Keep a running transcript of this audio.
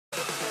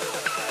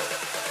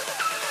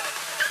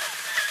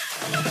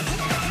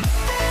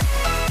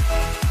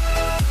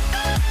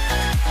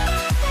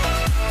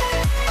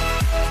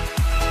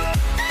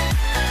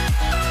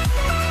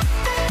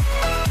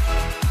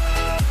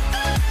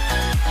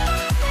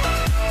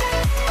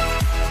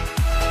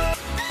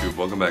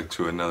Welcome back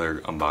to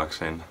another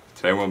unboxing.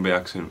 Today we'll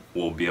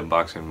be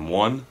unboxing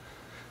one,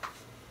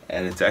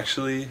 and it's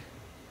actually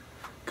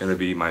gonna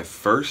be my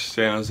first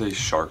San Jose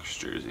Sharks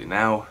jersey.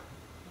 Now,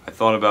 I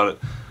thought about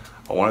it.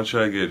 I want to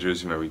try to get a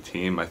jersey from every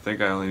team. I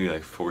think I only need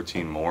like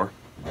 14 more,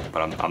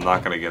 but I'm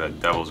not gonna get a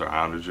Devils or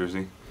Islanders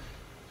jersey.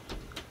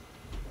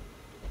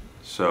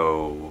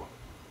 So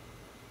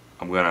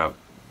I'm gonna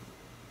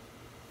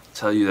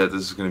tell you that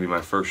this is gonna be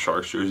my first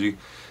Sharks jersey.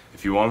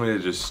 If you want me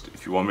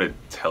to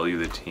tell you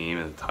the team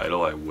and the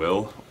title, I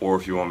will. Or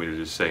if you want me to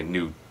just say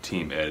new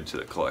team added to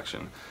the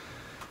collection.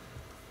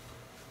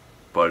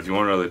 But if you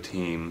want another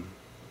team,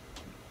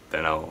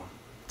 then I'll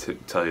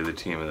tell you the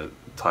team and the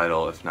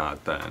title. If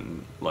not,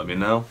 then let me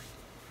know.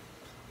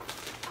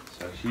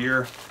 So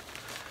here,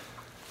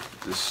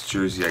 this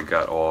jersey I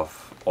got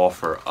off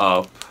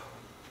OfferUp.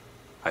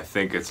 I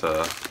think it's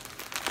an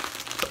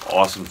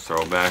awesome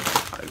throwback.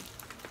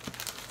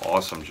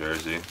 Awesome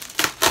jersey.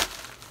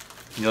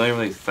 The only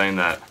really thing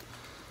that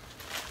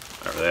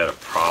I really had a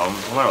problem,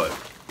 well, not really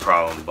a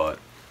problem, but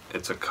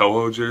it's a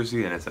Coho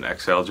jersey and it's an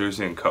XL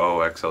jersey, and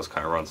Coho XLs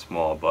kind of run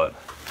small, but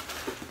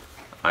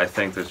I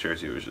think this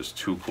jersey was just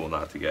too cool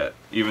not to get.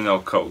 Even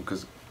though Coho,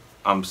 because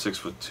I'm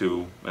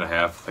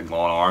 6'2.5", like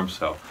long arms,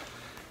 so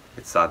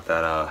it's not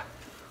that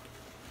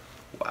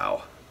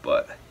wow,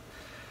 but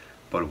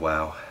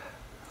wow.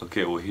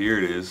 Okay, well here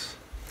it is.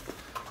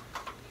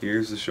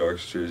 Here's the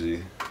Sharks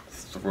jersey,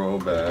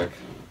 throwback.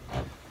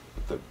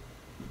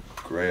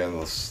 Gray on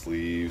the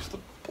sleeves, the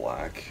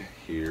black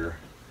here.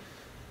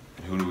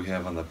 And who do we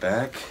have on the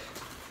back?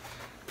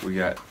 We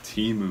got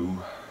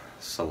Teemu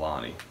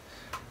Selanne.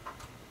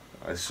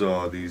 I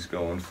saw these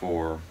blanks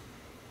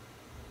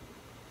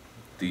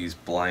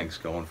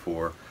going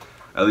for,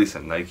 at least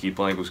a Nike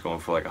blank was going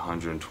for like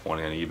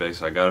 120 on eBay.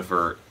 So I got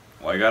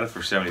it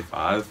for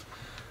 75,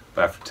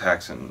 but after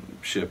tax and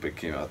ship it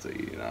came out to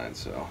 89.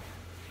 So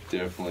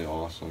definitely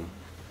awesome.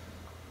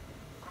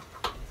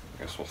 I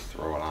guess we'll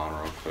throw it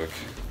on real quick,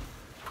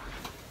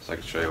 so I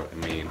can show you what I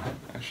mean.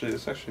 Actually,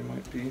 this actually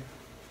might be...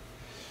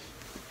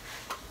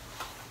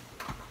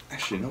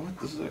 Actually, you know what?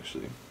 This is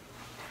actually...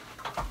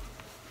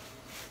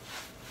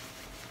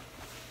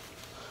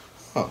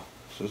 Oh,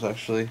 this is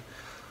actually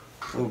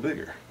a little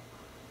bigger.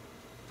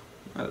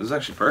 This is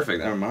actually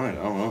perfect. Never mind.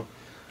 I don't know.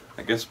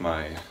 I guess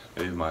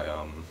maybe my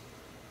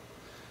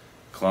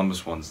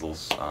Columbus one's little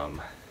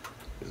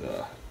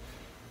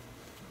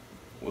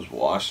was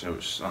washed and it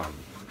was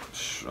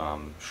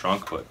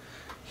shrunk, but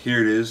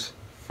here it is.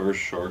 First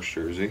Sharks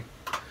jersey.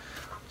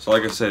 So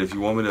like I said, if you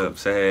want me to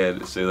say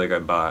like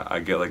I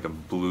get like a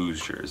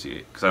Blues jersey,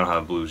 because I don't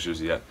have a Blues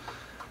jersey yet.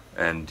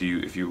 And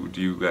would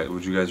you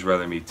guys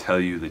rather me tell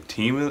you the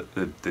team,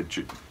 the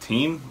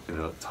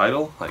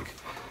title, like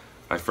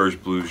my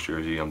first Blues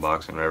jersey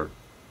unboxing, whatever,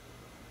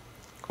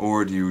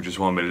 or do you just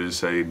want me to just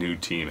say new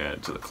team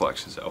added to the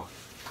collection? So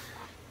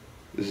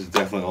this is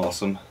definitely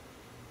awesome.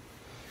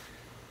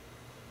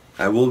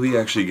 I will be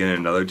actually getting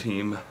another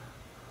team,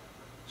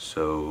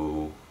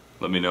 so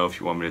let me know if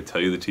you want me to tell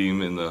you the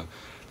team in the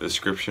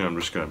description.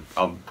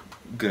 I'm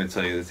gonna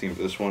tell you the team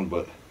for this one,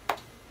 but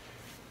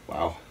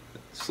wow, the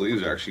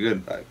sleeves are actually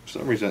good. For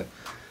some reason,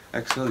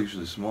 XL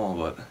usually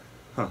small,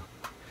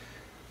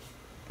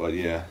 but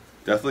yeah,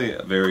 definitely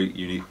a very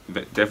unique,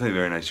 definitely a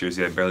very nice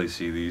jersey. I barely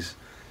see these,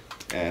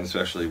 and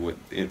especially with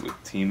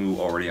Teemu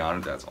already on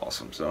it, that's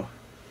awesome. So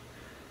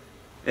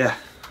yeah,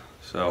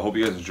 so I hope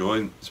you guys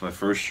enjoyed. It's my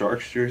first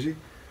Sharks jersey,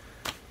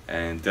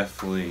 and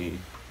definitely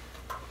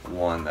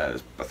one that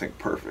is, I think,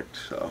 perfect.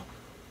 So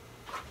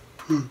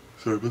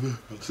sorry about that.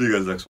 I'll see you guys next one.